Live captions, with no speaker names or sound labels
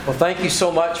Well, thank you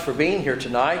so much for being here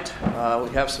tonight.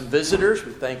 We have some visitors.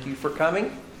 We thank you for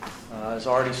coming. As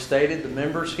already stated, the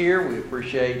members here, we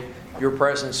appreciate your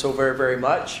presence so very, very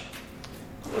much.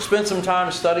 We'll spend some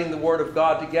time studying the Word of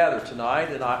God together tonight,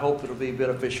 and I hope it'll be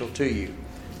beneficial to you.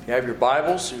 If you have your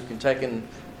Bibles, you can take and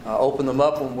open them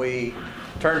up when we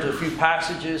turn to a few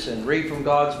passages and read from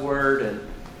God's Word. And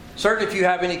certainly if you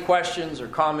have any questions or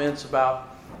comments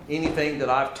about anything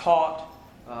that I've taught,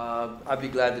 I'd be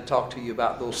glad to talk to you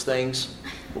about those things.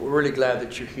 But we're really glad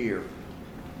that you're here.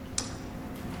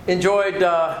 Enjoyed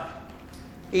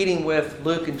eating with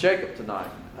Luke and Jacob tonight.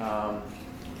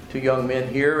 Two young men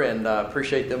here, and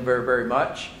appreciate them very, very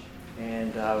much. And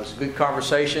it was a good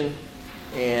conversation,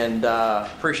 and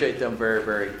appreciate them very,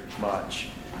 very much.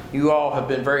 You all have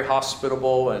been very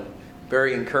hospitable and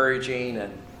very encouraging,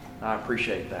 and I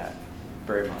appreciate that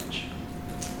very much.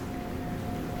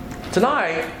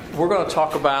 Tonight, we're going to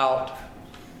talk about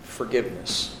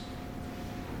forgiveness.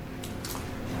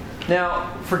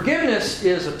 Now, forgiveness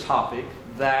is a topic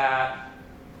that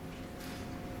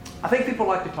I think people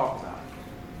like to talk about.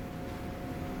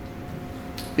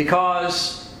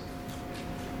 Because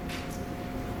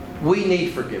we need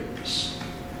forgiveness.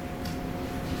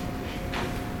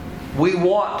 We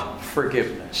want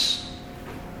forgiveness.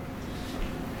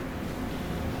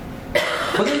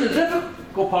 But then the difficult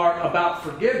part about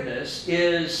forgiveness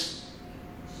is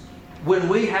when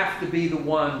we have to be the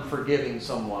one forgiving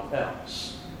someone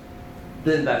else.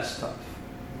 Then that's tough.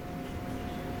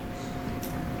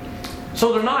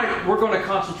 So tonight, we're going to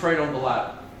concentrate on the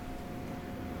latter.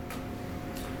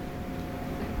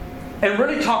 And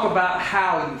really talk about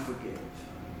how you forgive.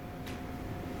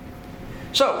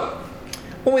 So,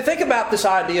 when we think about this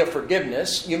idea of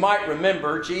forgiveness, you might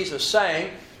remember Jesus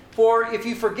saying, "For if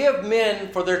you forgive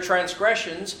men for their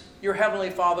transgressions, your heavenly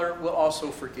Father will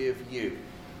also forgive you."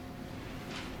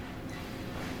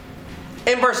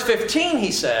 In verse 15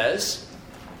 he says,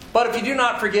 "But if you do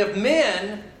not forgive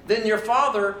men, then your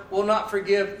Father will not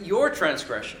forgive your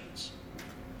transgressions."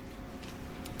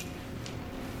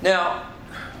 Now,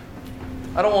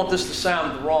 I don't want this to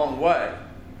sound the wrong way,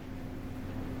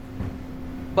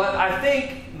 but I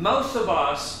think most of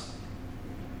us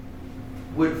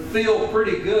would feel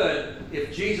pretty good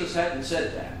if Jesus hadn't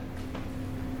said that.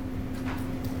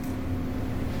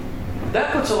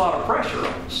 That puts a lot of pressure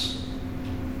on us.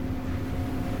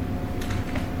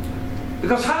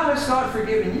 Because how has God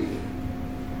forgiven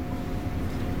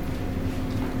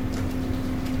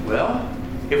you? Well,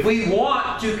 if we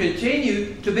want to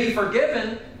continue to be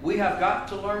forgiven, we have got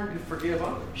to learn to forgive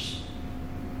others.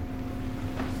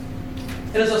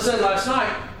 And as I said last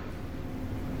night,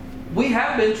 we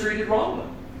have been treated wrongly.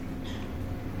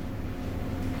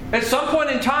 At some point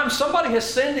in time, somebody has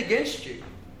sinned against you.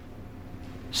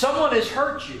 Someone has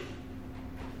hurt you.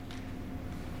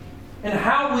 And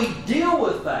how we deal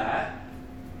with that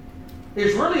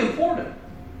is really important.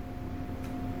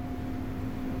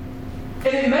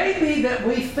 And it may be that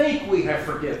we think we have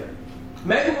forgiven.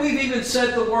 Maybe we've even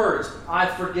said the words,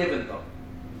 "I've forgiven them."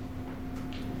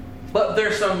 But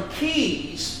there's some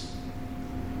keys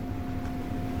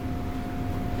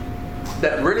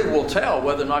that really will tell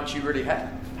whether or not you really have.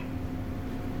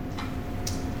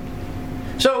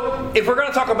 So, if we're going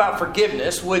to talk about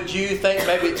forgiveness, would you think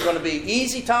maybe it's going to be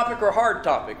easy topic or hard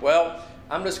topic? Well,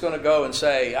 I'm just going to go and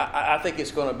say I think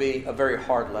it's going to be a very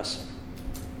hard lesson.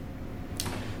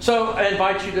 So, I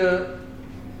invite you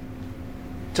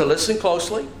to listen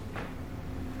closely.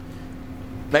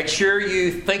 Make sure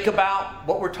you think about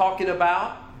what we're talking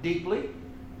about deeply.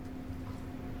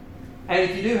 And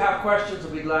if you do have questions,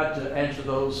 I'll be glad to answer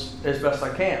those as best I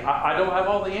can. I don't have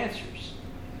all the answers,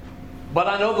 but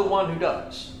I know the one who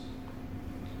does.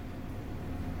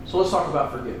 So let's talk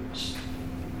about forgiveness.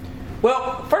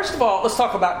 Well, first of all, let's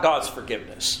talk about God's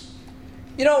forgiveness.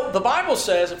 You know, the Bible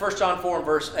says in 1 John 4 and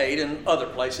verse 8 and other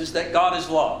places that God is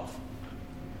love.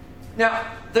 Now,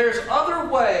 there's other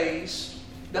ways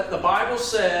that the Bible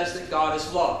says that God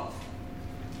is love.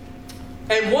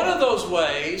 And one of those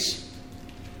ways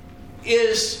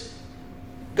is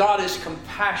God is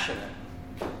compassionate.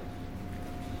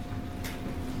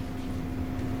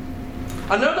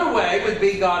 Another way would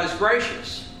be God is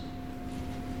gracious.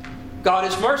 God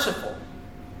is merciful.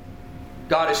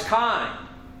 God is kind.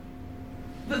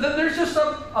 There's just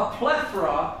a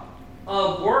plethora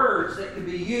of words that can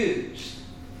be used.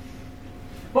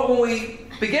 But when we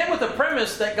begin with the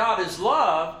premise that God is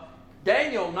love,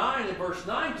 Daniel 9 and verse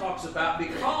 9 talks about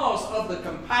because of the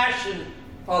compassion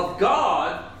of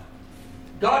God,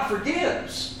 God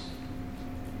forgives.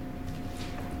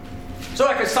 So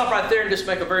I can stop right there and just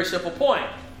make a very simple point.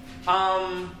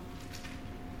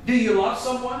 Do you love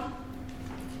someone?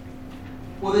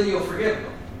 well, then you'll forgive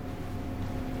them.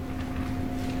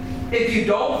 If you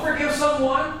don't forgive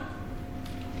someone,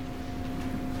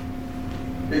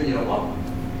 then you don't love them.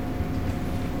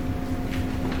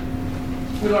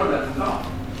 We learned that from God.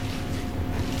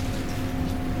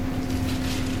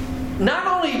 Not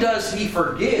only does He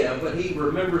forgive, but He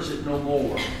remembers it no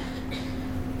more.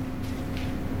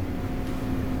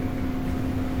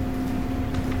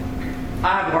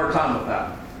 I have a hard time with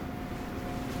that.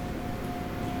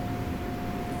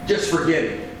 Just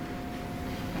forgetting.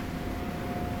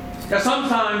 Now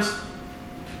sometimes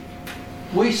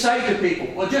we say to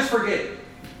people, well, just forget it.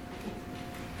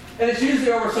 And it's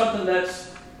usually over something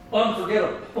that's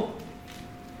unforgettable.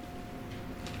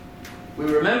 We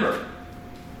remember.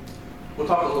 We'll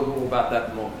talk a little bit more about that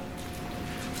in a moment.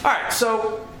 All right,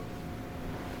 so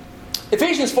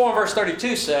Ephesians 4 and verse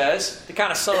 32 says, to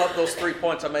kind of sum up those 3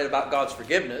 points I made about God's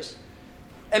forgiveness,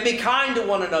 and be kind to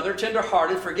one another,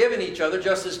 tender-hearted, forgiving each other,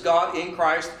 just as God in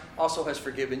Christ also has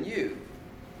forgiven you.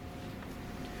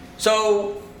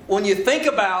 So, when you think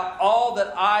about all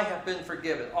that I have been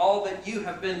forgiven, all that you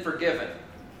have been forgiven,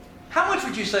 how much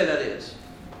would you say that is?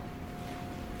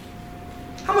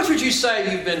 How much would you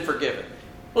say you've been forgiven?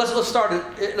 Let's start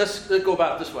it. Let's go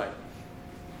about it this way.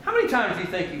 How many times do you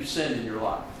think you've sinned in your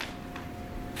life?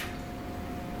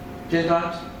 10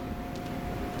 times?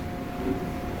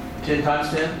 10 times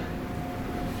 10?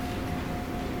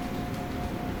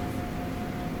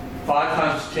 5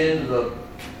 times 10 to the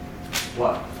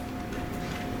what?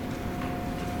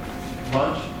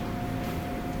 Bunch?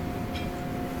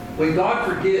 When God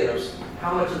forgives,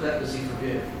 how much of that does He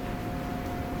forgive?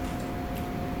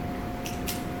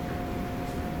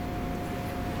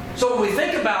 So when we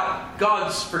think about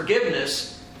God's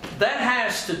forgiveness, that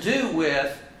has to do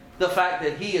with the fact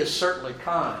that He is certainly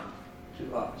kind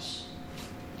to us.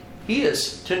 He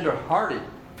is tender-hearted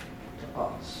to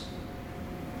us.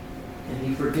 And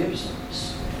He forgives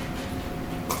us.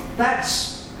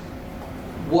 That's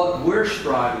what we're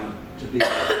striving to be.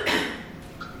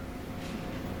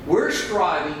 We're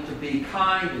striving to be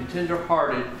kind and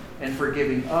tender-hearted and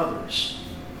forgiving others.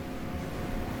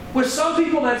 With some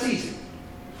people, that's easy.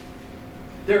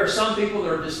 There are some people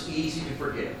that are just easy to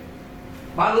forgive.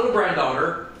 My little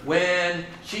granddaughter, when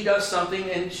she does something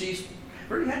and she's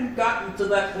really hadn't gotten to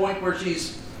that point where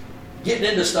she's getting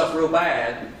into stuff real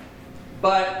bad,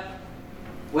 but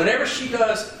whenever she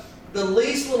does the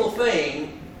least little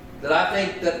thing that I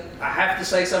think that I have to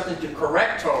say something to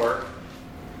correct her,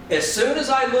 as soon as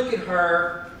I look at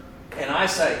her and I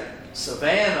say,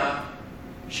 Savannah,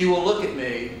 she will look at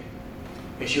me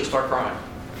and she'll start crying.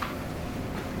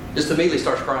 Just immediately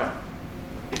starts crying.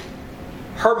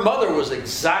 Her mother was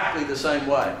exactly the same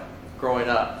way growing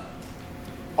up.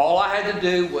 All I had to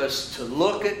do was to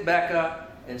look at Becca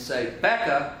and say,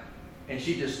 Becca, and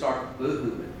she'd just start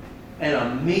boo-hooing.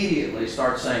 And immediately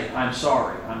start saying, I'm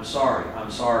sorry, I'm sorry, I'm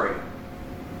sorry.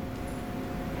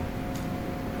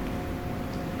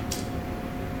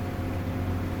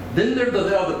 Then there are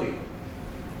the other people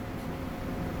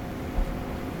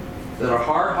that are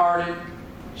hard-hearted,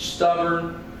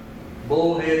 stubborn,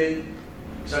 bullheaded,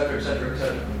 etc., etc.,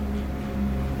 etc.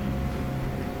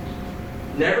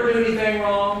 Never do anything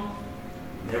wrong.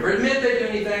 Never admit they do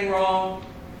anything wrong.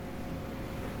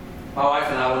 My wife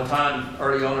and I, one time,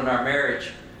 early on in our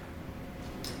marriage,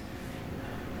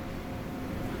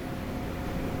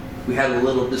 we had a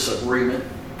little disagreement.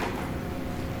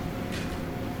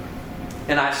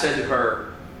 And I said to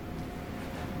her,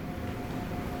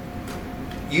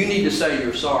 you need to say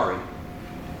you're sorry.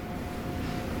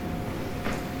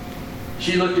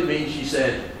 She looked at me and she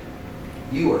said,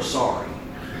 you are sorry.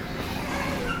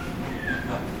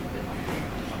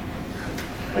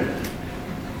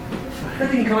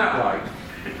 That didn't come out right.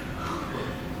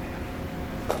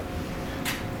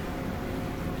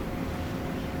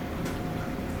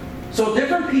 So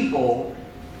different people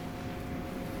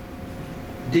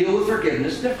deal with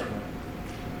forgiveness differently.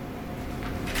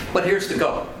 But here's the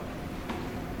goal.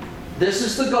 This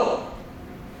is the goal.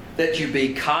 That you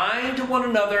be kind to one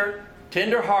another,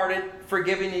 tender-hearted,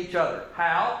 forgiving each other.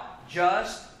 How?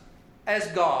 Just as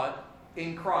God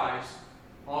in Christ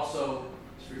also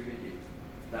has forgiven you.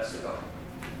 That's the goal.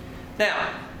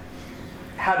 Now,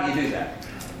 how do you do that?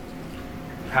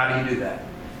 How do you do that?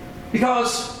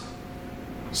 Because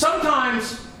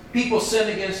sometimes people sin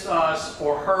against us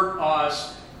or hurt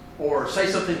us or say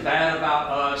something bad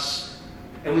about us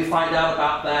and we find out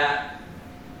about that.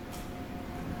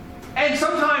 And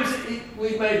sometimes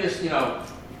we may just, no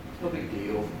big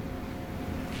deal.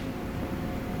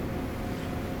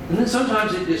 And then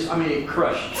sometimes it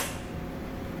crushes you.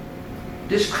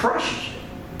 Just crushes you.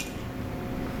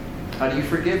 How do you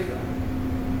forgive them?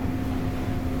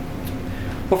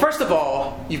 Well, first of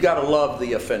all, you've got to love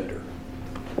the offender.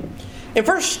 In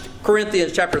 1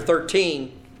 Corinthians chapter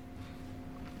 13,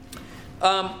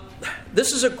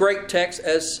 this is a great text,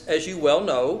 as you well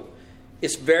know.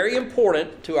 It's very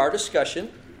important to our discussion.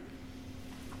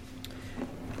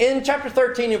 In chapter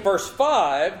 13 and verse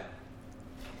 5,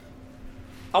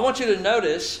 I want you to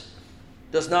notice,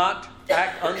 does not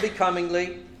act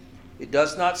unbecomingly. It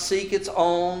does not seek its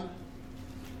own.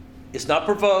 It's not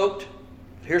provoked.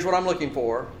 Here's what I'm looking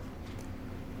for.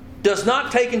 Does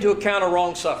not take into account a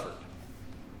wrong suffered.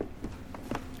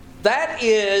 That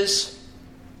is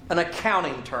an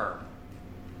accounting term.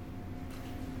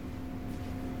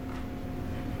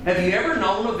 Have you ever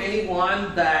known of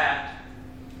anyone that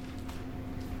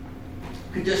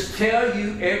could just tell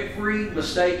you every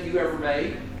mistake you ever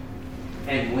made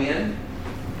and when?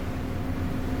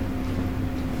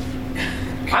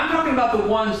 I'm talking about the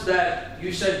ones that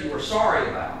you said you were sorry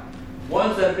about.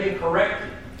 Ones that have been corrected.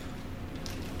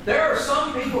 There are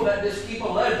some people that just keep a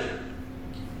ledger.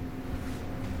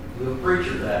 The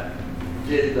preacher that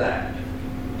did that.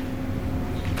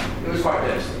 It was quite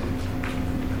devastating.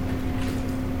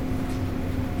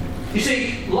 You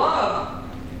see, love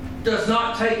does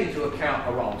not take into account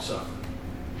a wrong suffering.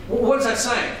 Well, what is that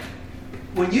saying?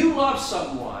 When you love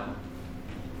someone,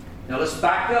 now let's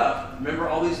back up. Remember,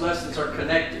 all these lessons are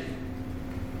connected.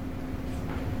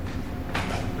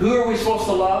 Who are we supposed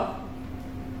to love?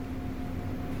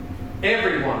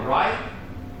 Everyone, right?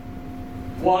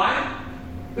 Why?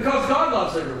 Because God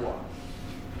loves everyone.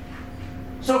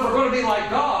 So if we're going to be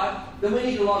like God, then we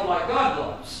need to love like God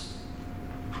loves.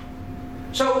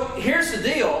 So here's the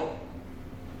deal.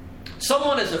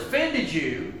 Someone has offended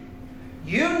you.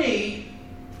 You need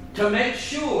to make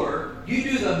sure you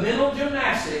do the mental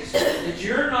gymnastics that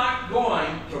you're not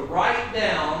going to write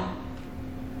down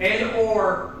and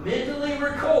or mentally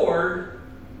record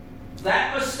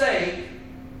that mistake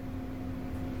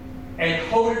and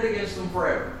hold it against them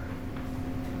forever.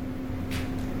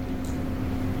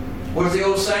 What is the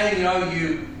old saying?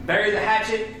 You bury the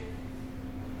hatchet,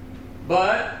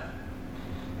 but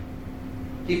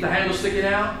keep the handle sticking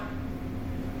out.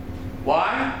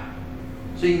 Why?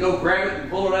 So you can go grab it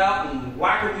and pull it out and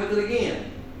whack them with it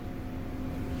again.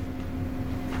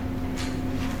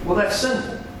 Well, that's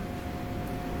sinful.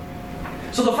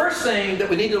 So the first thing that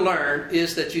we need to learn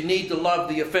is that you need to love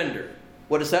the offender.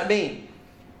 What does that mean?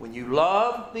 When you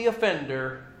love the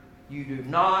offender, you do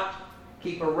not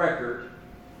keep a record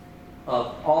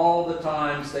of all the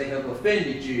times they have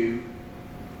offended you,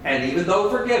 and even though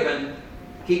forgiven,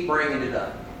 keep bringing it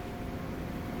up.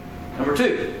 Number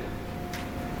two,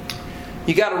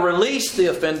 you got to release the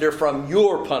offender from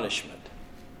your punishment.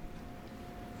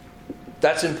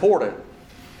 That's important.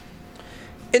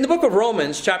 In the book of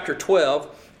Romans, chapter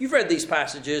 12, you've read these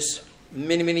passages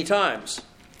many, many times.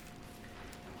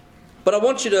 But I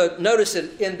want you to notice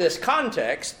it in this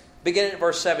context, beginning at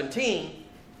verse 17.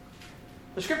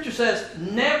 The scripture says,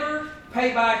 never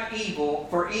pay back evil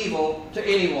for evil to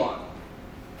anyone.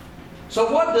 So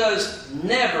what does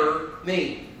never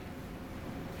mean?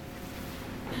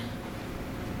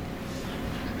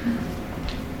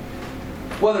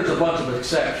 Well, there's a bunch of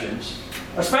exceptions,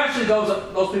 especially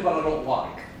those people I don't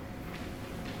like.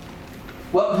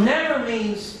 Well, never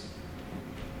means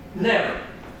never.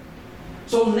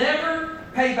 So never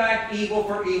pay back evil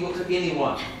for evil to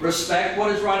anyone. Respect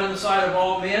what is right in the sight of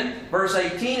all men. Verse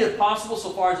 18, if possible,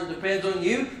 so far as it depends on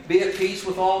you, be at peace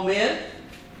with all men.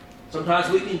 Sometimes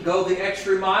we can go the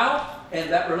extra mile, and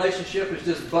that relationship is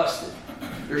just busted.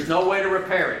 There's no way to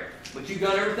repair it. But you've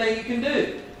done everything you can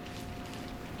do.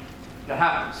 It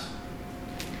happens.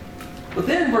 But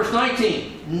then verse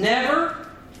 19, never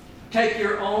take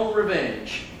your own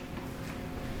revenge.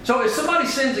 So if somebody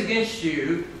sins against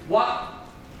you,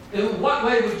 in what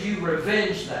way would you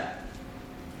revenge that?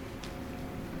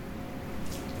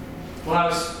 When I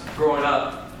was growing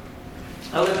up,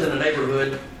 I lived in a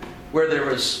neighborhood where there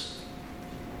was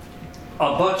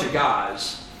a bunch of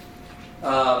guys, 3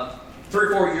 or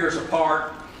 4 years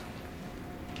apart,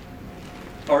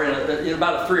 or in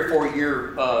about a 3 or 4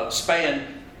 year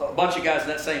span, a bunch of guys in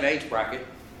that same age bracket.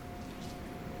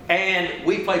 And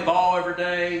we played ball every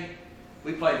day.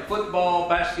 We played football,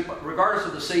 basketball, regardless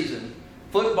of the season.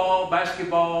 Football,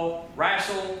 basketball,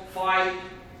 wrestle, fight,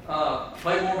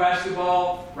 play more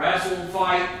basketball, wrestle,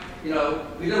 fight. We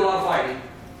did a lot of fighting.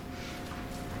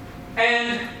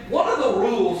 And one of the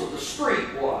rules of the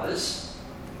street was,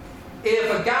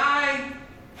 if a guy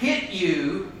hit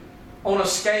you on a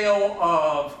scale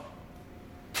of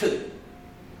 2,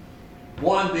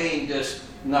 1 being just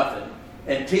nothing,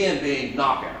 and 10 being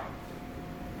knockout.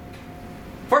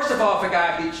 First of all, if a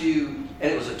guy hit you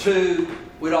and it was a 2,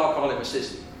 we'd all call him a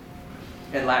sissy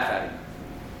and laugh at him.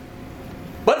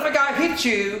 But if a guy hit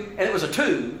you and it was a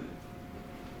 2,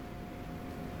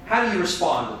 how do you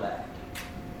respond to that?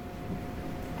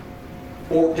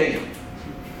 14.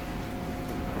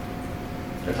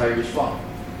 That's how you respond.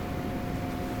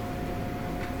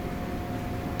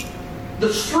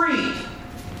 The street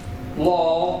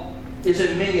law is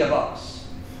in many of us.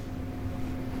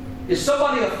 If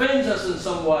somebody offends us in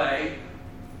some way,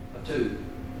 a 2.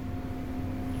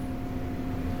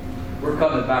 We're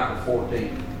coming back with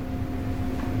 14.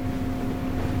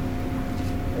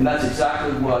 And that's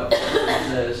exactly what it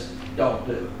says don't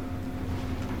do.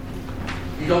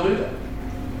 You don't do that.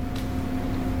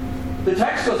 The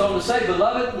text goes on to say,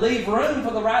 beloved, leave room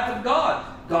for the wrath of God.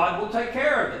 God will take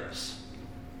care of this.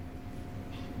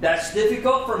 That's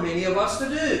difficult for many of us to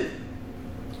do.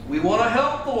 We want to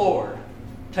help the Lord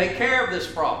take care of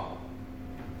this problem.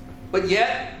 But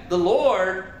yet, the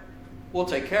Lord will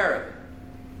take care of it.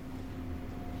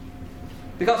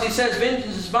 Because he says,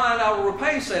 vengeance is mine, I will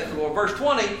repay, saith the Lord. Verse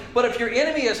 20, but if your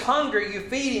enemy is hungry, you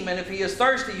feed him, and if he is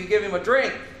thirsty, you give him a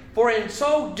drink. For in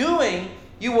so doing,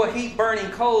 you will heap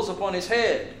burning coals upon his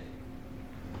head,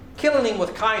 killing him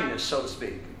with kindness, so to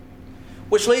speak.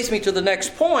 Which leads me to the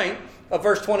next point of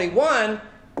verse 21.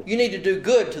 You need to do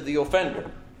good to the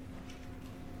offender.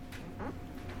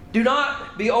 Do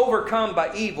not be overcome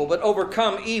by evil, but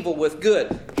overcome evil with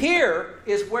good. Here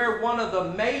is where one of the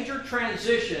major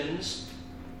transitions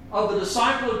of the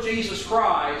disciple of Jesus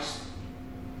Christ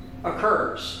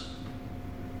occurs.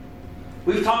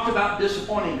 We've talked about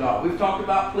disappointing God. We've talked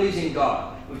about pleasing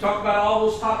God. We've talked about all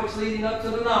those topics leading up to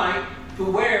the night, to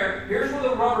where, here's where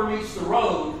the rubber meets the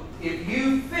road. If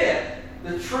you fit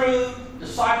the true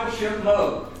discipleship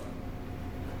mode,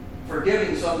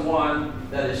 forgiving someone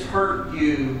that has hurt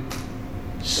you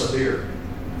severely.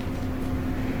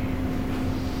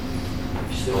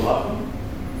 You still love them?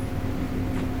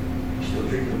 You still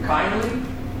treat them kindly?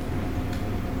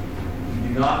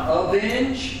 You do not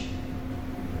avenge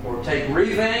or take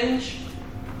revenge?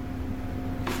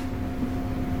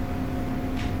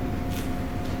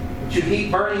 But you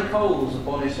heap burning coals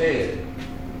upon his head.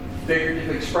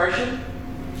 Figurative expression,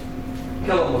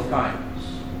 kill him with kindness.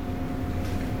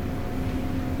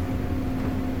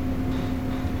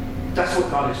 That's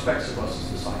what God expects of us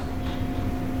as disciples.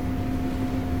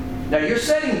 Now you're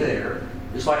sitting there,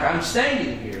 just like I'm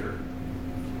standing here,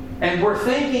 and we're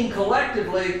thinking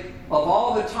collectively of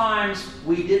all the times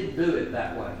we didn't do it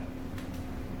that way.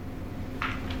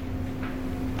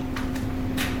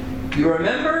 You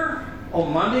remember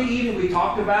on Monday evening we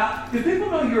talked about, do people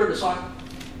know you're a disciple?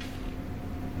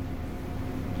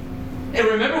 And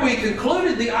remember we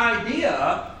concluded the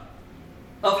idea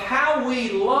of how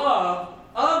we love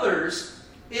others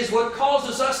is what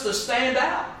causes us to stand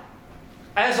out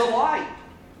as a light.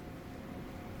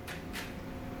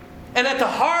 And at the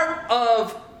heart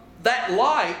of that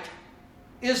light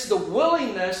is the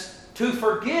willingness to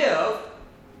forgive,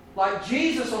 like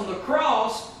Jesus on the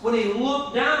cross when he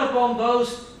looked down upon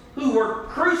those who were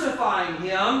crucifying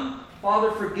him.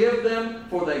 Father, forgive them,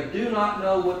 for they do not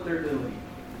know what they're doing.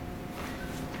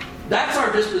 That's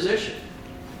our disposition.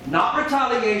 Not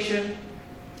retaliation,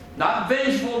 not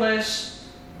vengefulness,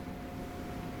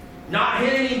 not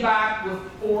hitting him back with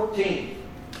 14.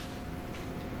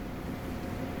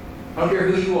 I don't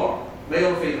care who you are,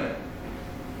 male or female.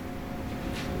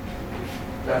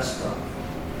 That's tough.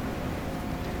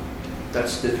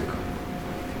 That's difficult.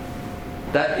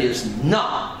 That is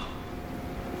not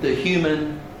the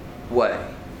human way,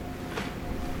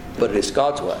 but it is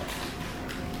God's way.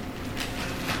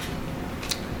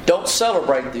 Don't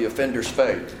celebrate the offender's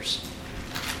failures.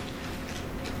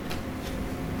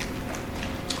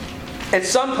 At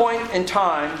some point in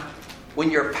time, when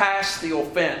you're past the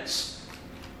offense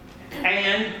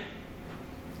and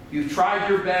you've tried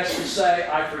your best to say,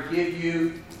 I forgive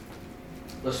you,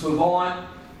 let's move on,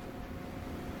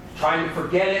 trying to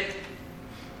forget it,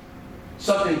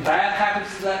 something bad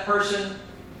happens to that person,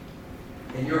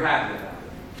 and you're happy about it.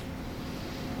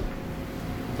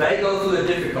 They go through a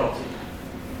difficulty.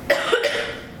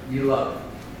 You love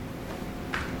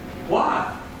it.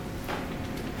 Why?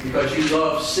 Because you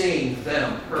love seeing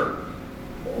them hurt.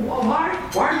 Well,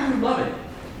 why do you love it?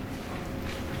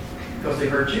 Because they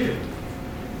hurt you.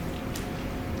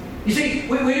 You see,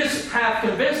 we just have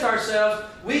convinced ourselves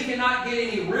we cannot get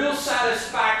any real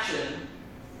satisfaction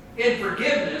in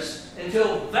forgiveness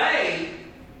until they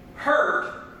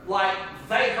hurt like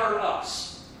they hurt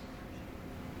us.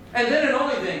 And then and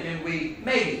only then can we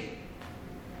maybe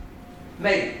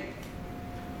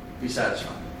be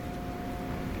satisfied.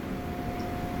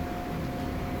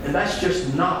 And that's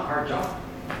just not our job.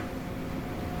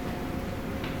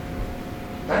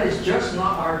 That is just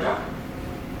not our job.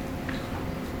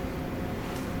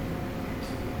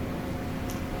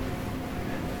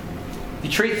 You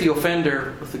treat the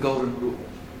offender with the golden rule.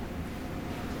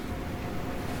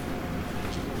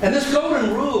 And this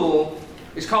golden rule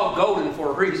is called golden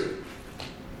for a reason.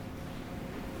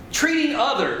 Treating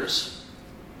others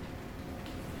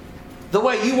the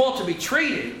way you want to be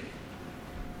treated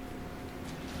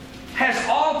has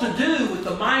all to do with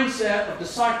the mindset of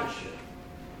discipleship.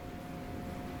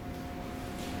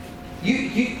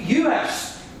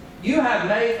 You have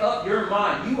made up your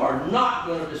mind. You are not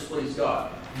going to displease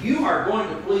God. You are going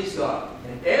to please God.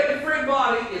 And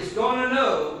everybody is going to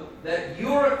know that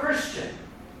you're a Christian.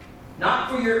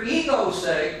 Not for your ego's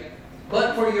sake,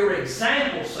 but for your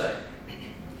example's sake.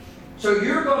 So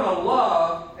you're going to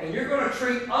love and you're going to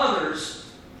treat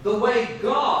others the way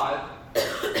God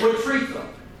would treat them.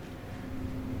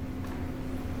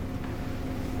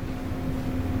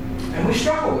 And we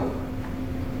struggle with them.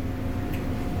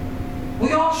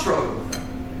 We all struggle with them.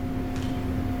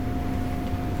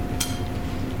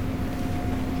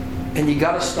 And you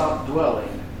got to stop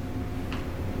dwelling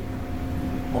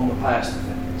on the past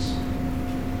offense.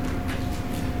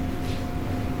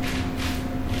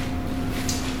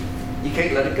 You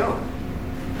can't let it go.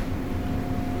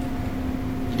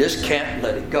 You just can't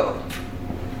let it go.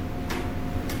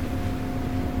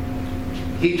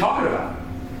 Keep talking about it.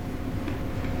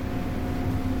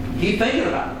 Keep thinking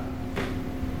about it.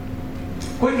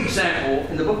 Quick example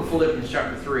in the book of Philippians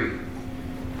chapter 3.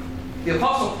 The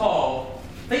Apostle Paul,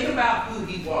 think about who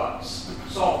he was.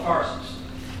 Saul of Tarsus,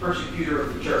 persecutor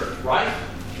of the church, right?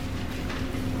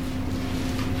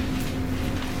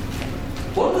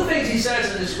 One of the things he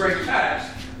says in this great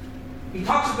text, he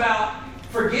talks about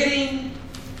forgetting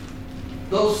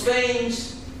those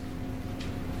things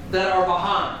that are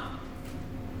behind.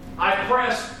 I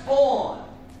press on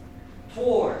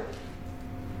toward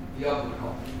the upward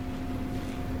call.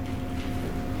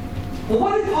 Well,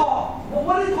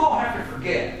 what did Paul have to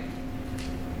forget?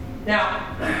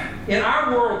 Now, in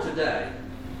our world today,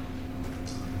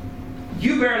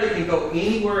 you barely can go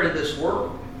anywhere in this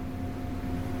world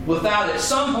without at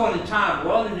some point in time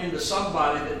running into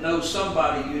somebody that knows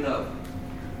somebody you know.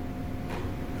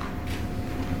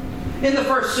 In the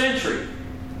first century,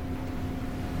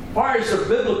 as far as the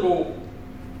biblical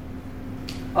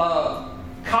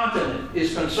continent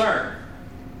is concerned,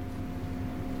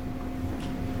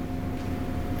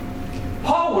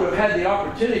 Paul would have had the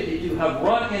opportunity to have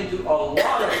run into a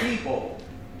lot of people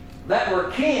that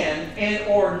were kin and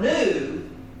or knew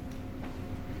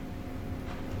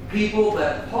people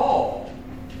that Paul,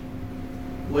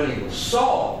 when he was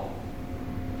Saul,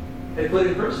 had put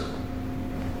in prison,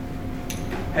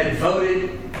 had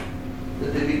voted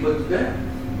that they be put to death.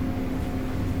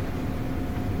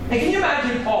 And can you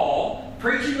imagine Paul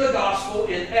preaching the gospel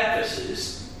in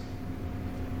Ephesus,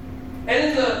 and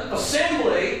in the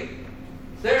assembly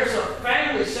there's a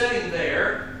family sitting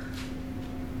there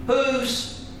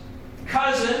whose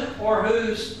cousin or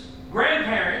whose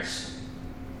grandparents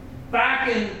back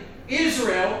in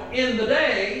Israel in the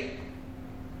day,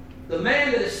 the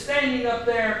man that is standing up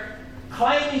there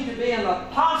claiming to be an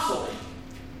apostle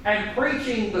and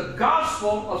preaching the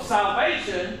gospel of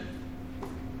salvation,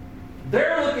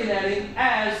 they're looking at him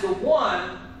as the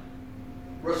one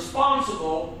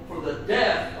responsible for the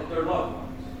death of their loved ones.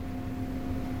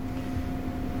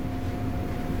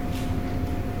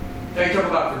 Now you talk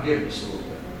about forgiveness a little bit.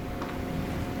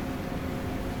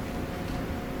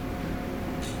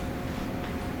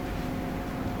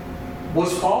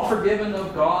 Was Paul forgiven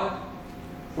of God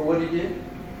for what he did?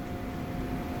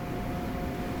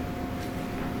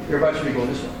 Everybody should be going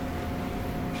this way.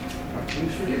 He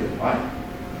was forgiven, right?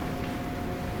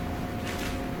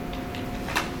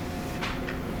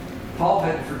 Paul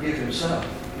had to forgive himself.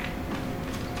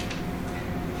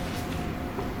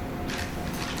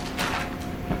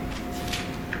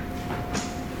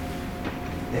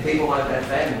 And people like that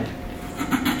family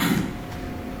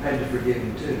had to forgive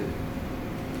him too.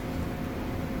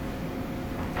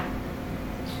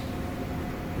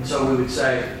 And so we would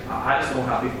say, I just don't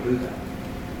know how people do that.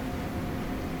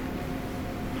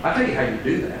 I'll tell you how you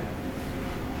do that.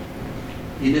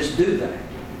 You just do that.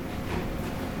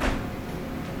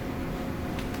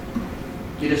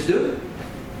 You just do it.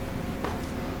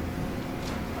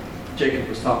 Jacob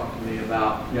was talking to me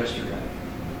about yesterday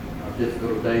how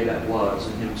difficult a day that was,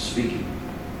 and him speaking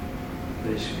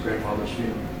at his grandfather's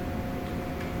funeral.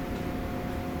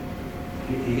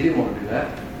 He didn't want to do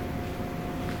that.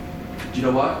 But you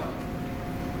know what?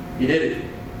 He did it.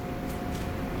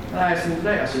 And I asked him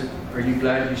today, I said, are you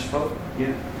glad you spoke?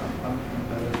 Yeah, I'm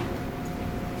glad.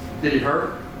 Did it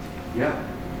hurt? Yeah.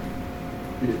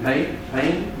 Did it pain?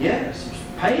 Pain? Yes. There's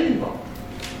pain involved.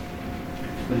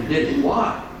 But it didn't.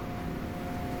 Why?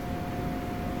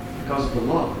 Because of the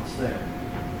love that's there.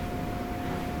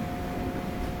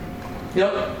 You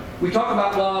know, we talk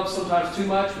about love sometimes too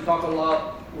much. We talk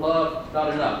about love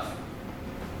not enough.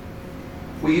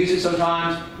 We use it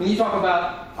sometimes. When you talk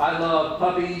about, I love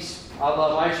puppies, I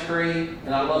love ice cream,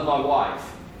 and I love my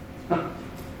wife.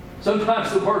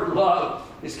 Sometimes the word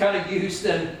love is kind of used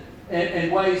in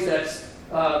ways that's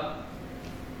kind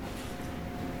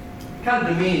of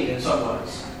demeaning in some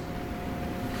ways.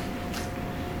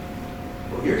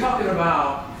 When you're talking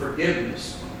about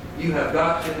forgiveness, you have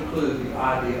got to include the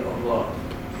idea of love.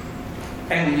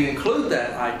 And when you include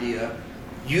that idea,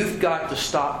 you've got to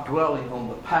stop dwelling on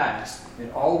the past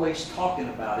and always talking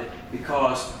about it,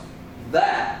 because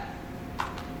that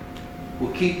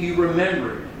will keep you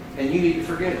remembering, and you need to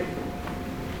forget it.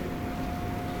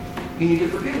 You need to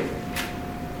forgive it.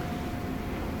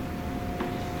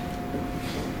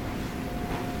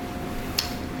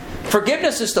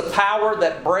 Forgiveness is the power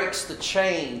that breaks the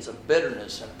chains of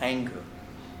bitterness and anger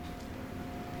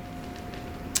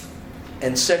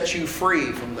and sets you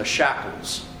free from the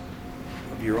shackles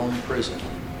of your own prison.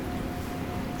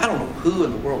 I don't know who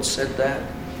in the world said that.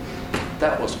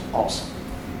 That was awesome.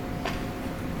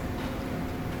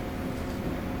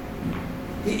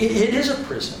 It is a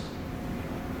prison.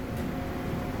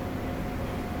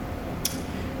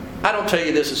 I don't tell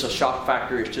you this as a shock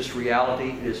factor. It's just reality.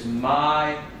 It is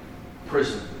my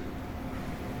prison.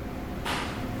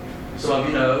 Some of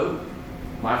you know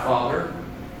my father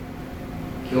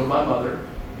killed my mother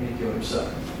and he killed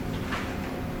himself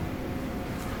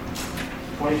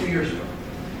 22 years ago.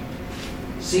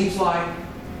 Seems like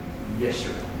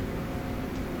yesterday.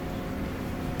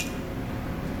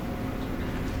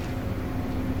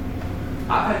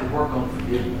 I've had to work on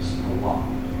forgiveness a lot.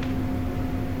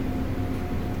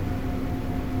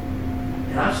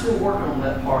 And I'm still working on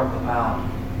that part about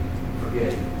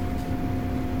forgetting.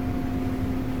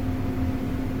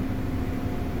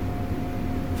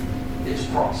 It's a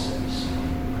process.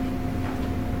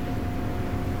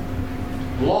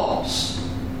 Loss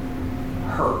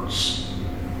hurts.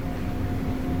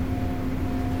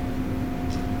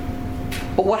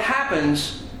 But what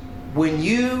happens when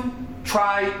you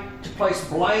try to place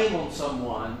blame on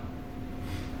someone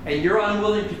and you're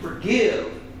unwilling to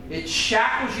forgive? It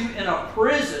shackles you in a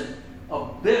prison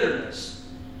of bitterness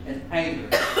and anger.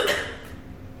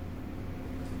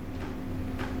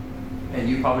 And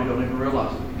you probably don't even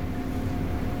realize it.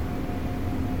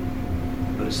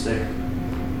 But it's there.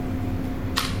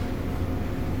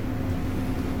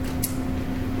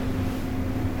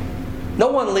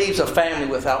 No one leaves a family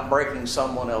without breaking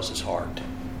someone else's heart.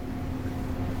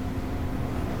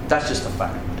 That's just a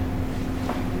fact.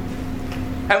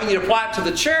 And when you apply it to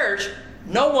the church,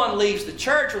 no one leaves the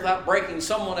church without breaking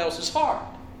someone else's heart.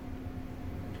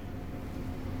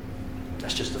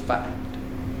 That's just a fact.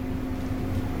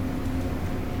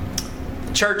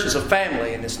 The church is a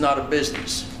family and it's not a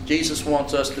business. Jesus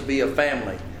wants us to be a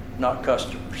family, not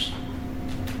customers.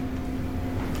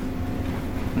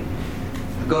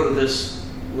 I go to this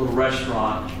little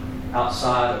restaurant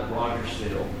outside of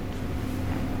Rogersville,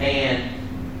 and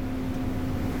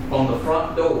on the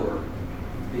front door,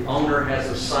 the owner has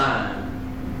a sign,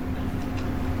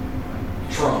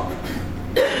 Trump.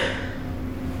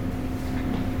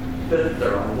 Put it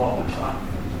there on the wall top.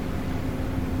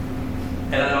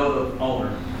 And I know the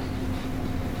owner.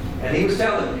 And he was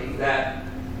telling me that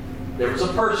there was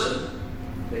a person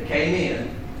that came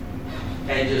in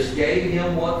and just gave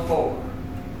him what for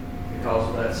because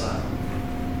of that sign.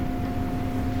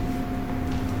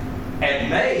 And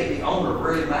made the owner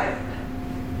really mad.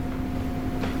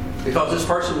 Because this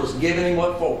person was giving him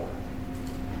what for.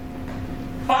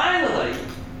 Finally,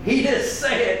 he just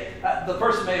said, the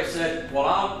person may have said, well,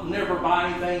 I'll never buy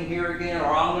anything here again, or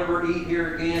I'll never eat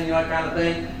here again, that kind of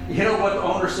thing. You know what the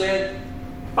owner said?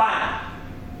 Fine.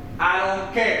 I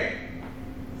don't care.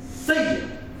 See you.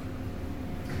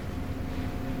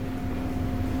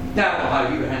 Now, I don't know how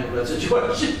you handle that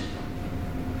situation.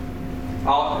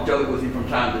 I'll joke with you from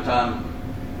time to time.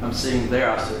 I'm sitting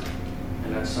there, I said,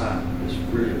 and that sign just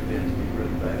really offends me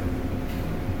really bad.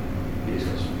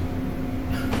 Jesus.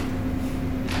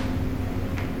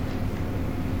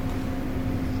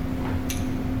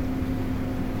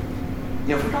 You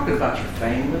know, if we're talking about your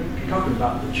family, if you're talking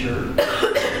about the church,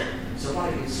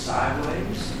 somebody gets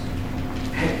sideways,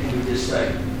 and you just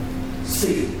say,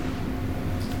 see you.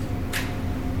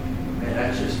 Man,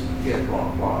 that's just get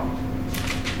wrong.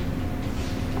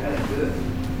 That ain't good.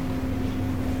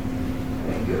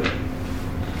 That ain't good.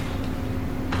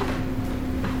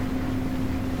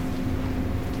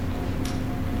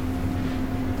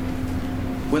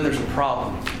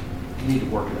 problem, you need to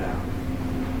work it out.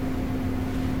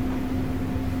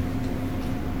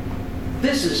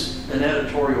 This is an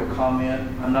editorial comment.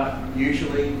 I'm not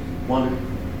usually one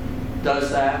that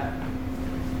does that.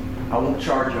 I won't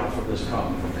charge y'all for this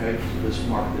comment, okay? So let's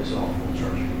mark this off. I won't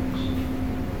charge you for this.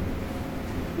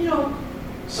 You know,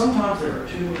 sometimes there are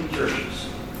too many churches.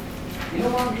 You know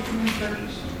why there's too many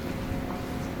churches?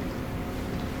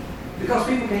 Because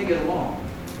people can't get along.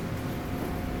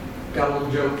 Got a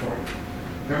little joke for you.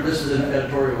 Remember, this is an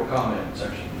editorial comment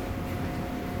section.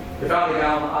 They found a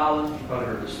guy on the island. You probably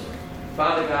heard this story.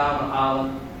 Found a guy on the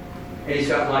island, and he's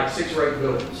got like 6 or 8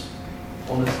 buildings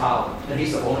on this island, and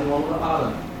he's the only one on the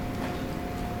island.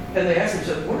 And they asked him,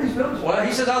 said, "What are these buildings?" Well,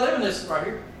 he says, "I live in this right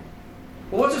here."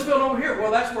 "Well, what's this building over here?" "Well,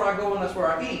 that's where I go and that's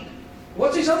where I eat."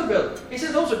 "What's these other buildings?" He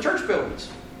says, "Those are church buildings."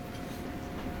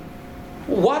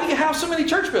 "Well, why do you have so many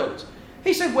church buildings?"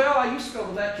 He said, "Well, I used to go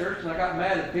to that church and I got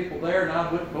mad at people there, and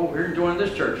I went over here and joined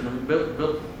this church, and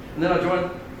then I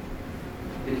joined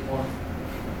this one."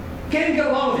 Can't even get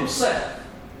along with himself.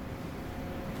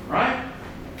 Right?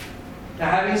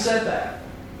 Now, having said that,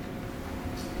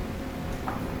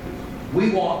 we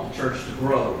want the church to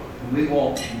grow, and we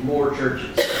want more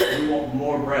churches, we want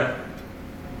more brethren,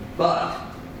 but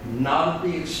not at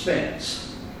the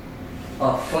expense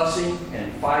of fussing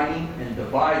and fighting and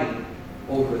dividing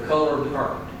over the color of the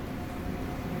carpet.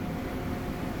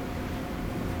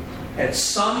 At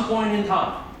some point in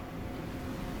time,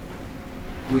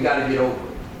 we got to get over it.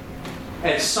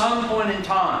 At some point in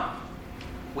time,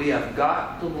 we have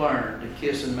got to learn to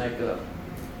kiss and make up.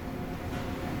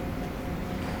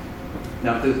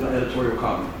 Now, through my editorial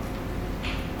comment.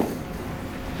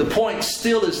 The point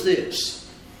still is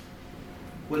this.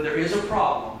 When there is a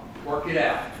problem, work it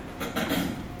out.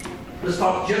 Let's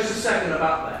talk just a second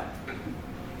about that.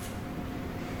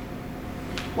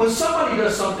 When somebody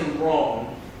does something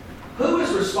wrong, who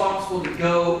is responsible to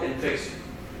go and fix it?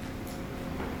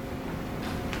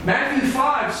 Matthew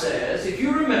 5 says, if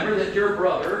you remember that your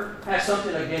brother has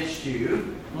something against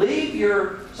you, leave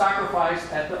your sacrifice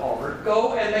at the altar,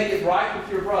 go and make it right with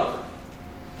your brother.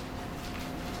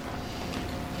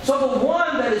 So the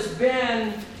one that has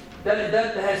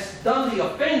done the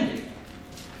offending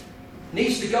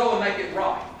needs to go and make it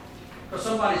right, because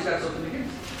somebody's got something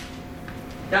against him.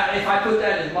 Now, if I put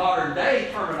that in modern day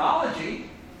terminology,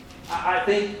 I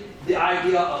think the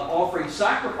idea of offering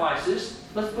sacrifices,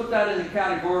 let's put that in the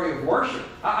category of worship.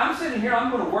 I'm sitting here, I'm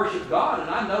going to worship God, and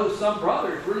I know some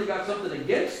brother has really got something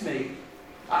against me.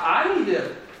 I need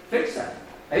to fix that.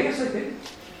 ASAP.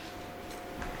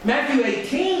 Matthew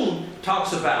 18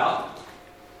 talks about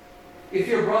if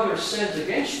your brother sins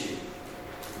against you,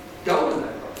 go to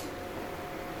that brother.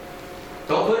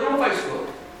 Don't put it on Facebook.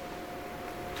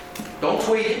 Don't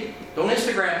tweet it. Don't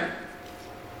Instagram it.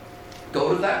 Go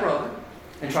to that brother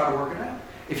and try to work it out.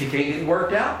 If you can't get it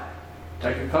worked out,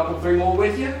 take a couple, 3 more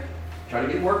with you. Try to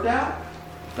get it worked out.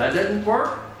 If that doesn't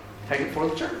work, take it for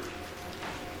the church.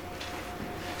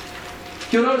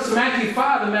 You'll notice in Matthew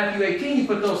 5 and Matthew 18, you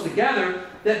put those together,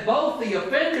 that both the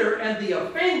offender and the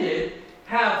offended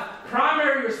have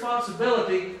primary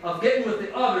responsibility of getting with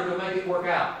the other to make it work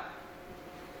out.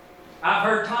 I've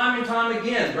heard time and time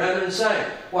again brethren say,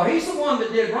 well, he's the one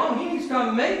that did wrong. He needs to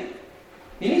come to me.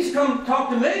 He needs to come talk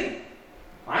to me.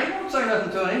 I ain't going to say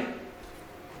nothing to him.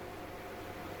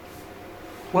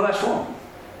 Well, that's wrong.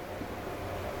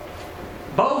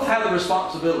 Both have the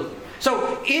responsibility.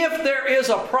 So if there is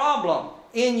a problem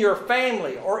in your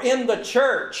family or in the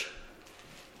church,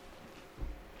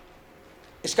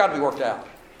 it's got to be worked out.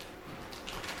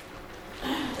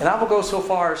 And I will go so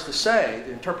far as to say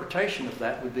the interpretation of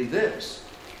that would be this.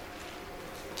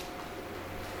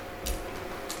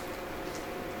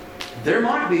 There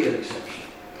might be an exception.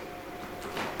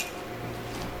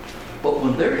 But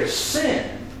when there is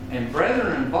sin and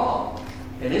brethren involved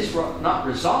and it's not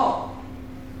resolved,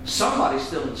 somebody's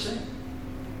still in sin.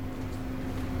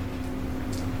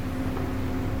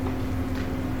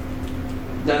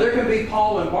 Now there can be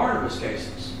Paul and Barnabas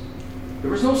cases. There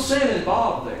was no sin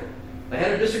involved there. They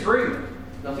had a disagreement.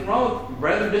 Nothing wrong with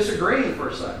brethren disagreeing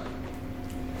per se.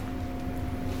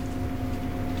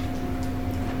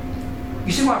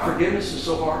 You see why forgiveness is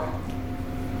so hard?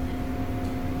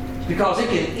 It's because it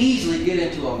can easily get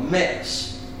into a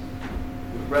mess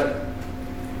with brethren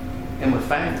and with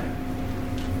family.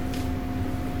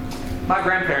 My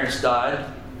grandparents died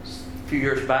a few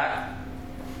years back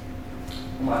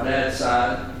on my dad's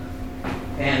side,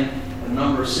 and a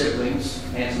number of siblings,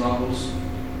 aunts and uncles.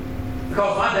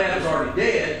 Because my dad was already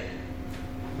dead,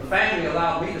 the family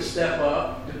allowed me to step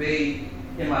up to be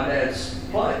in my dad's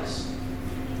place.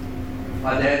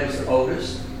 My dad was the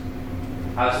oldest.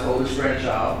 I was the oldest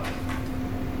grandchild.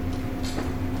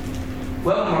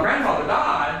 Well, when my grandfather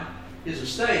died, his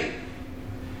estate,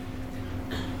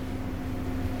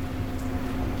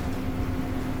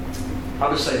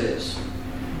 I'll just say this.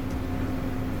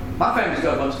 My family's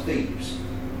got a bunch of thieves.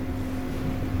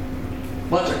 A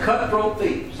bunch of cutthroat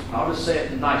thieves. I'll just say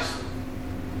it nicely.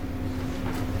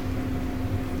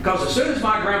 Because as soon as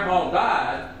my grandpa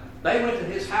died, they went to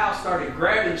his house, started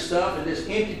grabbing stuff, and just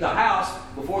emptied the house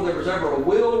before there was ever a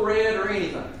will read or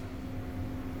anything.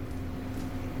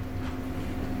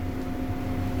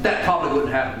 That probably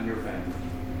wouldn't happen in your family.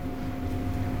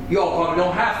 You all probably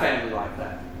don't have family like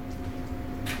that.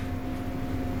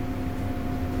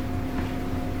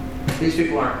 These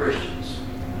people aren't Christians.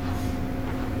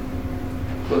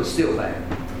 But it's still bad.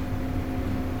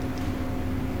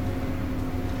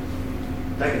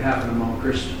 That can happen among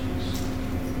Christians.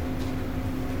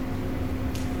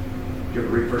 Did you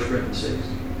ever read 1 Corinthians 6?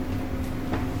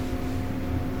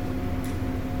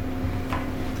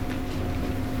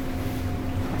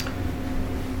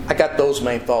 I got those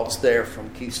main thoughts there from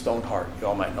Keith Stonehart. You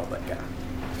all might know that guy.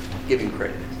 Give him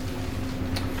credit.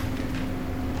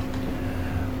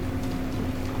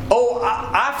 Oh,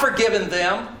 I've forgiven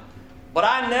them, but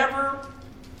I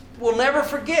will never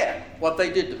forget what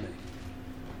they did to me.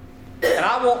 And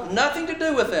I want nothing to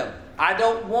do with them. I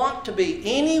don't want to be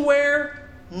anywhere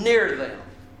near them.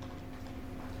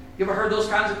 You ever heard those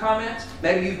kinds of comments?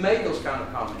 Maybe you've made those kind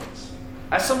of comments.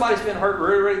 That's somebody's been hurt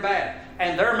really, really bad.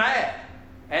 And they're mad.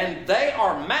 And they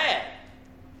are mad.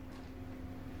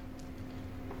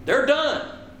 They're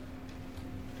done.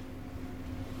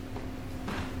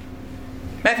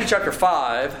 Matthew chapter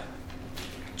 5,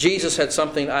 Jesus had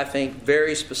something, I think,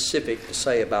 very specific to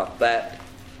say about that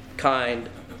kind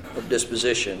of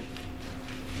disposition.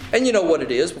 And you know what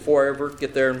it is before I ever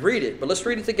get there and read it. But let's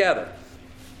read it together.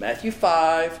 Matthew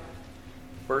 5,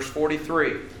 verse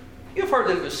 43. You've heard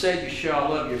that it was said, you shall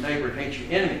love your neighbor and hate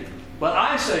your enemy. But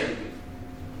I say to you,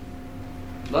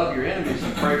 love your enemies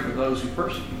and pray for those who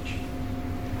persecute you,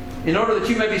 in order that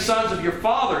you may be sons of your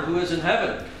Father who is in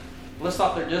heaven. Let's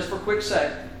stop there just for a quick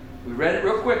second. We read it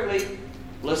real quickly.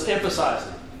 Let's emphasize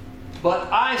it. But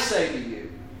I say to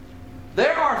you,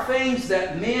 there are things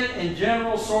that men in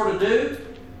general sort of do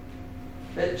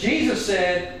that Jesus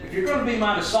said, if you're going to be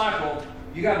my disciple,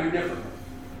 you got to do differently.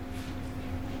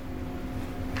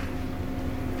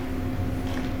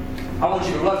 I want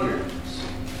you to love your enemies.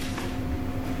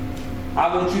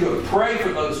 I want you to pray for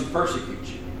those who persecute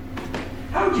you.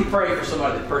 How would you pray for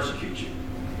somebody that persecutes you?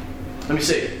 Let me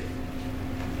see it.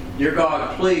 Dear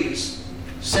God, please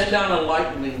send down a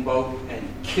lightning bolt and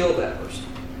kill that person.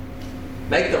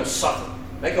 Make them suffer.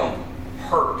 Make them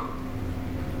hurt.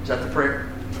 Is that the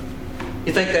prayer?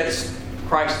 You think that's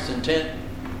Christ's intent?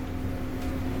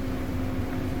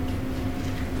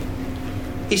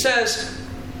 He says,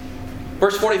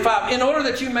 verse 45, in order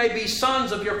that you may be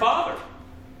sons of your Father.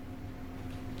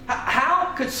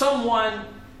 How could someone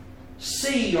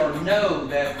see or know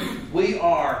that we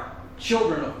are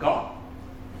children of God?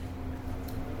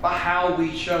 By how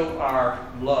we show our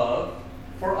love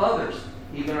for others,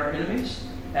 even our enemies?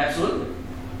 Absolutely.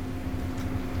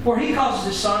 For He causes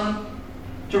His sun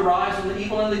to rise on the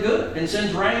evil and the good, and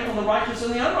sends rain on the righteous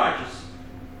and the unrighteous.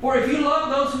 For if you love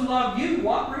those who love you,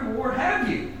 what reward have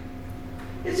you?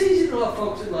 It's easy to love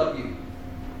folks that love you.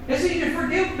 It's easy to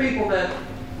forgive people that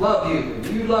love you, and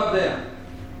you love them.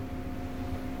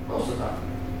 Most of the time.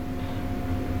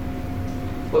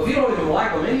 But if you don't even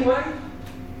like them anyway,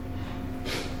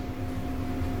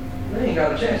 they ain't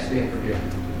got a chance of being forgiven.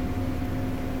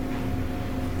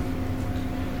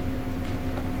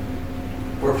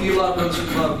 For if you love those who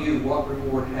love you, what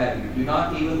reward have you? Do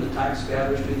not even the tax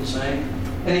gatherers do the same?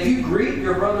 And if you greet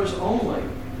your brothers only,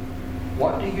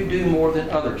 what do you do more than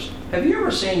others? Have you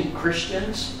ever seen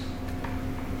Christians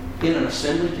in an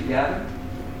assembly together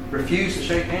refuse to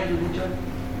shake hands with each other?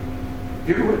 Have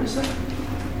you ever witnessed that?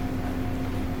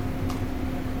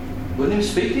 Wouldn't even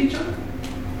speak to each other?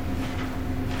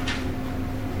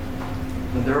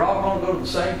 And they're all going to go to the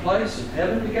same place in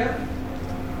heaven together?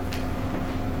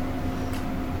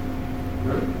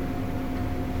 Really?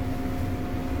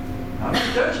 I'm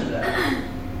not judging that.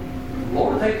 The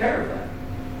Lord will take care of that.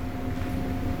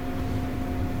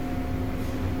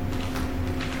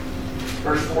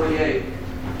 Verse 48.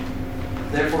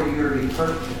 Therefore you are to be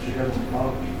perfect as your heavenly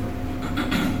Father.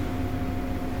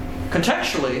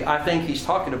 Contextually, I think he's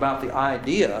talking about the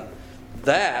idea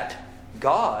that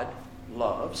God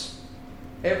loves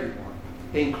everyone,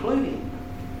 including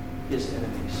His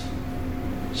enemies.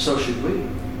 So should we. You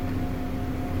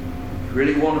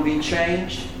really want to be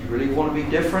changed? You really want to be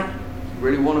different? You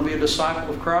really want to be a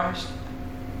disciple of Christ?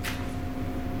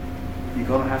 you're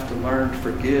going to have to learn to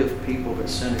forgive people that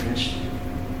sin against you.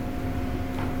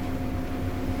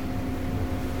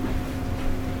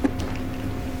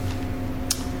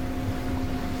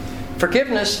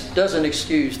 Forgiveness doesn't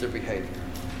excuse their behavior.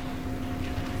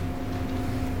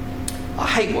 I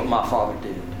hate what my father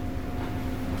did.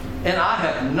 And I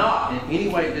have not in any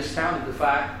way discounted the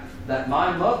fact that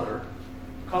my mother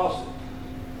caused it.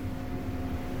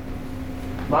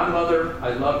 My mother, I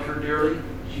loved her dearly.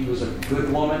 She was a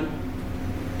good woman.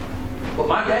 But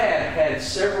my dad had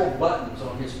several buttons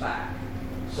on his back.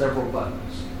 Several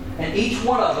buttons. And each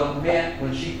one of them meant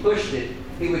when she pushed it,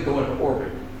 he would go into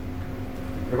orbit.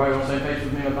 Everybody on the same page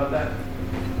with me about that?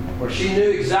 Where she knew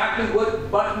exactly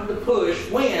what button to push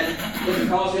when it would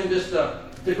cause him just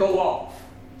to go off.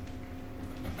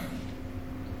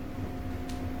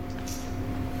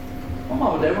 My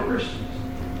mom and dad were Christians.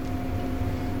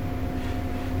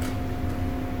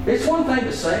 It's one thing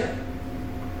to say it.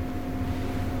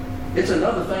 It's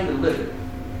another thing to live it.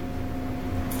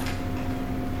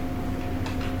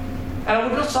 And I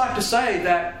would just like to say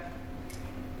that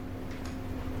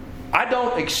I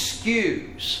don't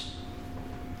excuse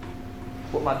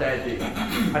what my dad did.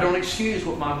 I don't excuse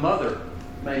what my mother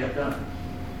may have done.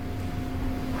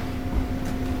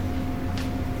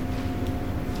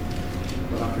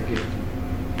 But I forgive them.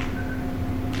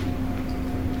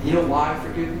 You know why I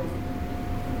forgive them?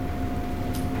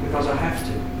 Because I have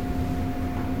to.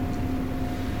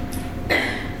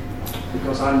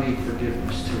 Because I need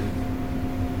forgiveness too.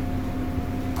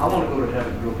 I want to go to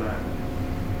heaven real bad.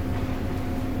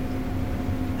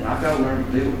 And I've got to learn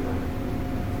to deal with that.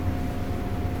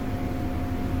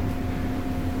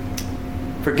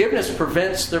 Forgiveness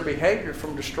prevents their behavior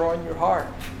from destroying your heart.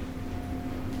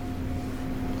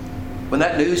 When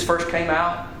that news first came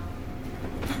out,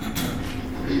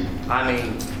 I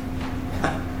mean,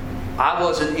 I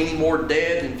wasn't any more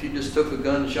dead than if you just took a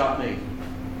gun and shot me.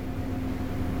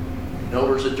 The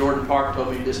elders at Jordan Park told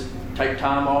me to just take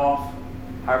time off,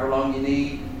 however long you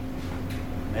need.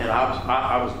 Man,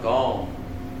 I was gone.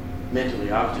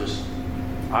 Mentally, I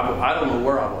don't know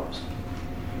where I was.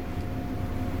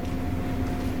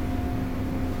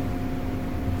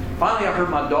 Finally, I heard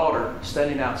my daughter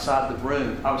standing outside the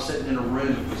room. I was sitting in a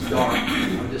room. It was dark.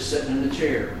 I was just sitting in the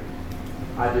chair.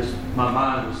 My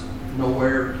mind was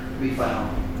nowhere to be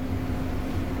found.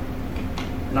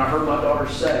 And I heard my daughter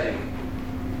say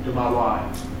to my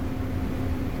wife,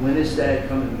 "When is Dad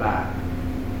coming back?"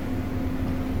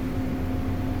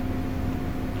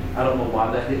 I don't know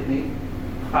why that hit me.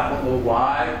 I don't know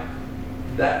why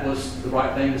that was the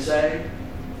right thing to say.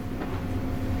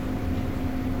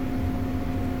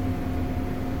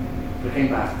 But it came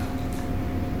back.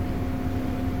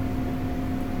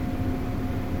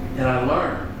 And I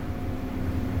learned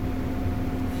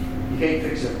you can't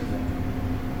fix everything.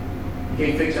 You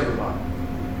can't fix everybody.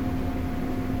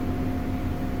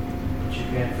 But you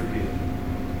can forgive.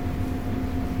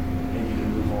 And you can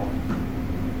move on.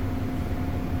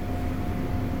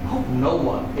 I hope no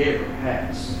one ever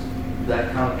has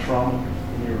that kind of trauma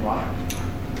in your life.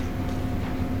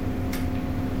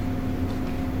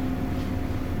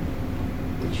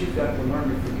 But you've got to learn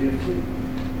to forgive too.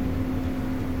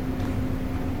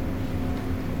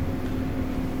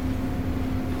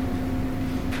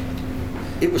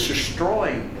 It was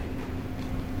destroying me.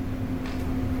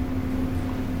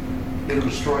 It'll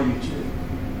destroy you too.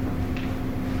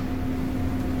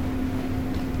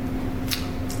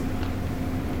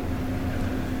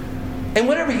 And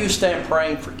whenever you stand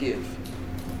praying, forgive.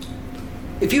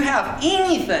 If you have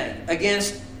anything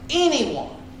against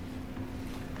anyone,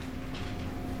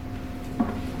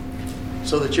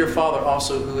 so that your Father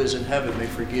also who is in heaven may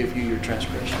forgive you your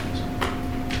transgressions.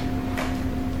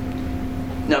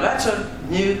 Now that's a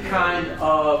new kind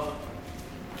of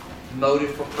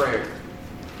motive for prayer.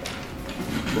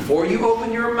 Before you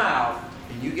open your mouth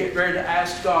and you get ready to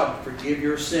ask God to forgive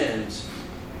your sins,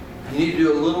 you need to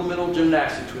do a little mental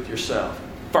gymnastics with yourself.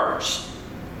 First,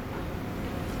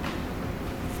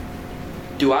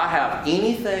 do I have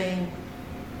anything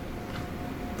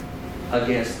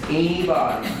against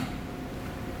anybody?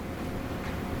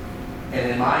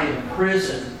 And am I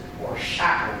imprisoned or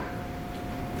shackled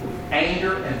with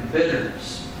anger and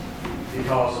bitterness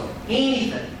because of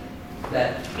anything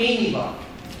that anybody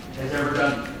has ever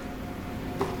done to me?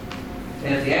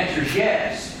 And if the answer is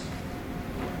yes,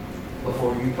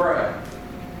 before you pray,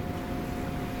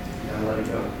 you gotta let it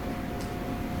go.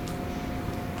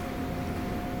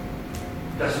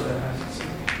 That's what that has to say.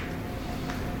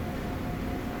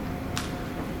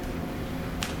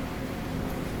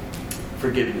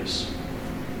 Forgiveness.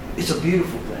 It's a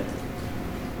beautiful thing.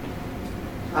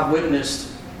 I've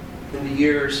witnessed in the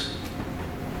years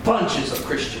bunches of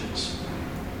Christians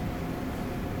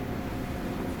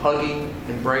hugging,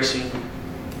 embracing,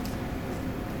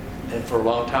 and for a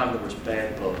long time there was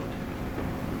bad blood.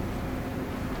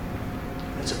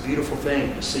 It's a beautiful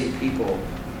thing to see people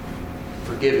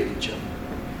forgiving each other.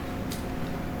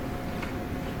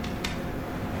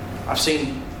 I've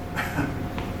seen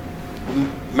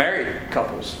married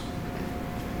couples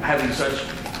having such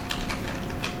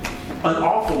an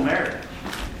awful marriage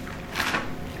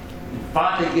and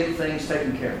finally get things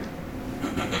taken care of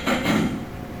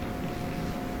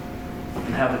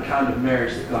and have the kind of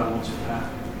marriage that God wants us to have.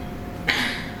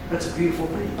 That's a beautiful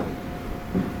thing.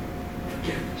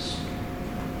 Forgiveness.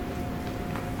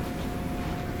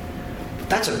 But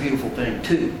that's a beautiful thing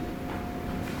too.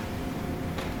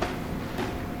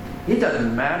 It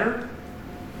doesn't matter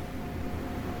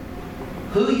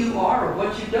who you are or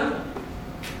what you've done.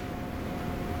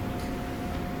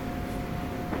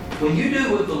 When you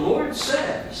do what the Lord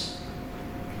says,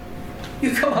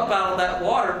 you come up out of that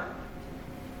water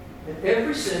and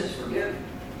every sin is forgiven.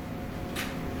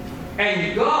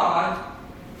 And God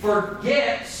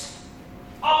forgets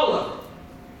all of it.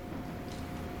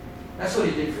 That's what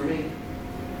He did for me.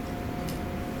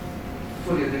 That's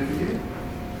what He'll do for you.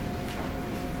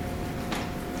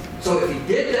 So if He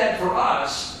did that for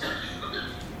us,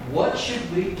 what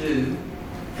should we do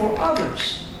for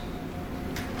others?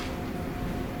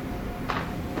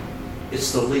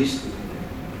 It's the least we can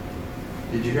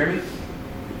do. Did you hear me?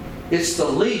 It's the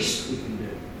least we can do.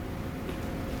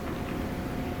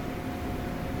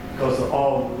 Because of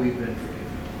all that we've been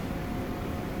forgiven.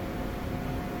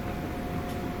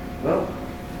 Well,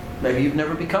 maybe you've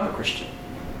never become a Christian.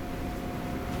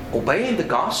 Obeying the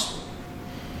gospel.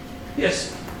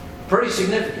 Yes, pretty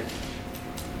significant.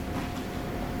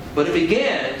 But it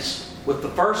begins with the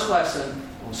first lesson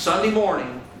on Sunday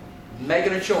morning,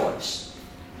 making a choice.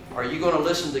 Are you going to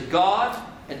listen to God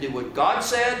and do what God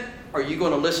said? Or are you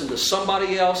going to listen to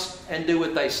somebody else and do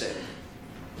what they said?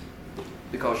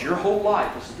 Because your whole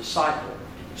life as a disciple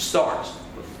starts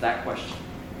with that question.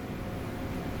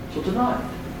 So tonight,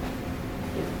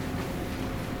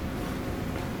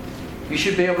 you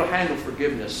should be able to handle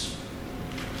forgiveness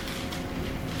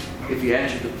if you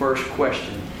answer the first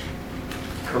question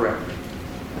correctly.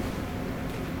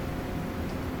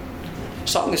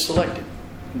 Song is selected,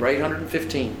 number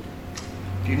 815.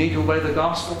 If you need to obey the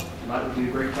gospel, tonight would be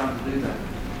a great time to do that.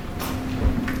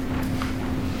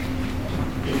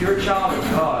 If you're a child of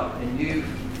God and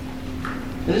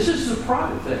this is a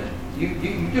private thing,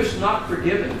 you just not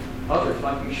forgiven others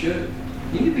like you should,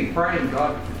 you need to be praying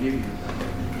God to forgive you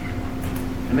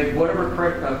and make whatever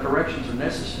corrections are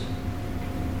necessary.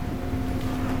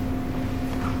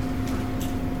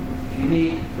 If you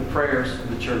need the prayers of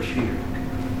the church here,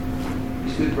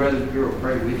 these good brothers and girls will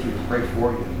pray with you and pray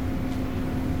for you.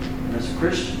 And as a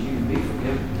Christian, you can be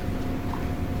forgiven.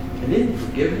 And isn't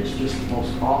forgiveness just the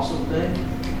most awesome thing?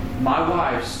 My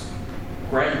wife's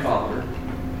grandfather,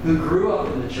 who grew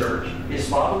up in the church, his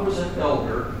father was an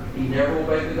elder. He never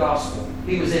obeyed the gospel.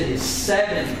 He was in his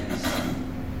 70s.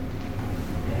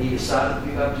 And he decided to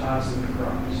be baptized into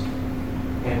Christ.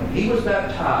 And when he was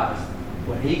baptized,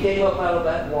 when he came up out of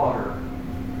that water,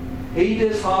 he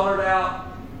just hollered out,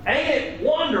 "Ain't it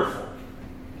wonderful?"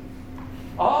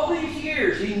 All these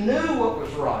years he knew what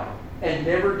was right and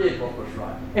never did what was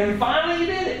right. And finally he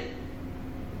did it.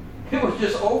 It was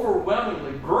just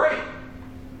overwhelmingly great.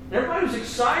 Everybody was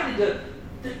excited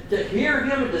to hear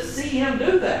him and to see him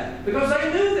do that because they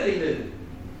knew that he knew.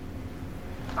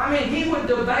 I mean, he would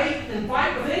debate and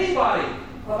fight with anybody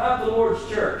about the Lord's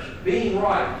church being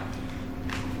right.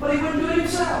 But he wouldn't do it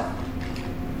himself.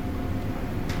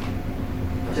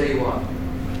 I tell you what,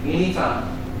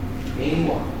 anytime,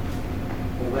 anyone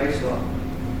obeys God,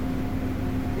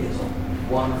 it's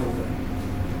a wonderful thing.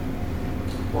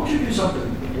 Won't you do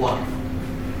something wonderful?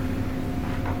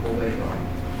 Obey God.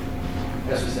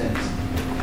 As we stand.